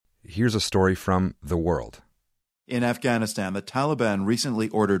here's a story from The World. In Afghanistan, the Taliban recently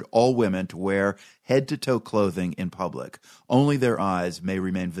ordered all women to wear head-to-toe clothing in public. Only their eyes may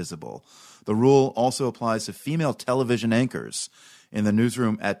remain visible. The rule also applies to female television anchors. In the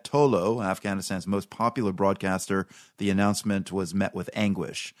newsroom at Tolo, Afghanistan's most popular broadcaster, the announcement was met with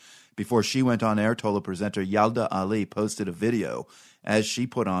anguish. Before she went on air, Tolo presenter Yalda Ali posted a video as she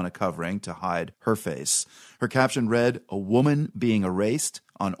put on a covering to hide her face. Her caption read, "A woman being erased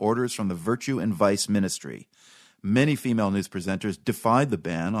on orders from the Virtue and Vice Ministry." Many female news presenters defied the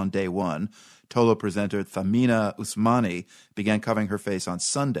ban on day one. Tolo presenter Thamina Usmani began covering her face on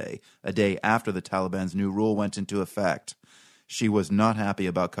Sunday, a day after the Taliban's new rule went into effect. She was not happy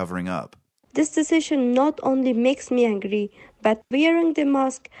about covering up. This decision not only makes me angry, but wearing the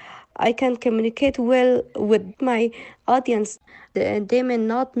mask, I can communicate well with my audience. They may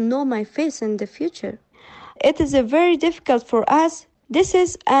not know my face in the future. It is very difficult for us. This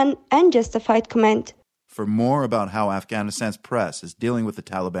is an unjustified comment. For more about how Afghanistan's press is dealing with the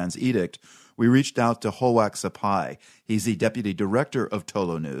Taliban's edict, we reached out to Howak Sapai. He's the deputy director of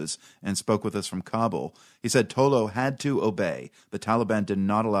Tolo News and spoke with us from Kabul. He said Tolo had to obey. The Taliban did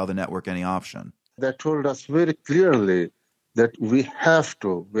not allow the network any option. They told us very clearly that we have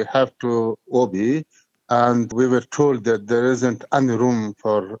to obey, and we were told that there isn't any room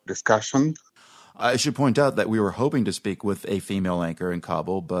for discussion. I should point out that we were hoping to speak with a female anchor in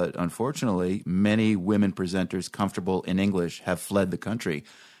Kabul, but unfortunately, many women presenters comfortable in English have fled the country.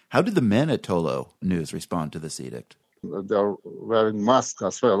 How did the men at Tolo News respond to this edict? They're wearing masks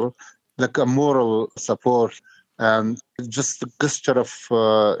as well, like a moral support and just a gesture of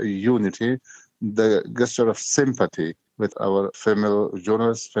unity, the gesture of sympathy with our female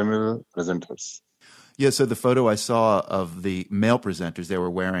journalists, female presenters. Yeah, so the photo I saw of the male presenters, they were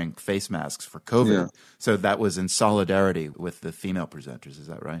wearing face masks for COVID. Yeah. So that was in solidarity with the female presenters, is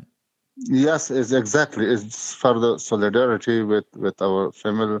that right? Yes, exactly. It's for the solidarity with our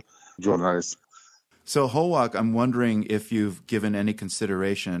female journalists. So, Howak, I'm wondering if you've given any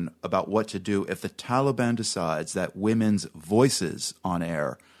consideration about what to do if the Taliban decides that women's voices on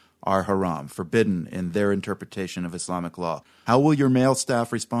air are haram, forbidden in their interpretation of Islamic law. How will your male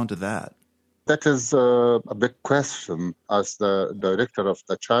staff respond to that? That is a big question. As the director of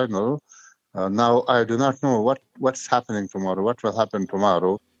the channel, now I do not know what's happening tomorrow, what will happen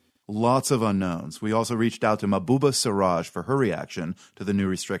tomorrow. Lots of unknowns. We also reached out to Mahbouba Siraj for her reaction to the new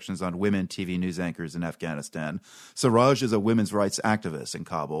restrictions on women TV news anchors in Afghanistan. Siraj is a women's rights activist in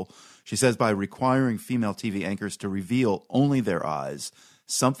Kabul. She says by requiring female TV anchors to reveal only their eyes,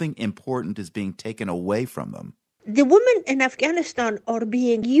 something important is being taken away from them. The women in Afghanistan are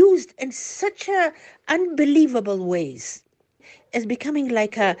being used in such unbelievable ways. It's becoming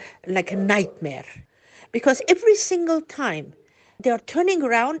like a nightmare. Because every single time they're turning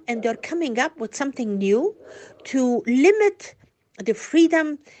around and they're coming up with something new to limit the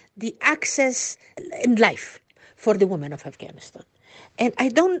freedom, the access in life for the women of Afghanistan. And I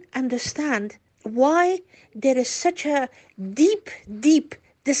don't understand why there is such a deep, deep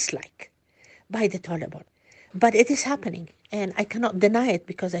dislike by the Taliban. But it is happening, and I cannot deny it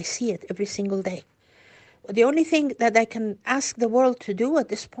because I see it every single day. The only thing that I can ask the world to do at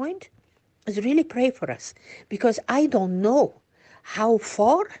this point is really pray for us, because I don't know how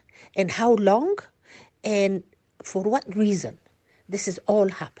far and how long and for what reason this is all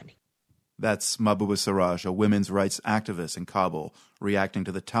happening. That's Mahbouba Siraj, a women's rights activist in Kabul, reacting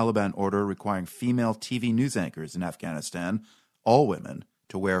to the Taliban order requiring female TV news anchors in Afghanistan, all women,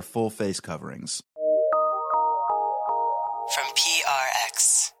 to wear full face coverings.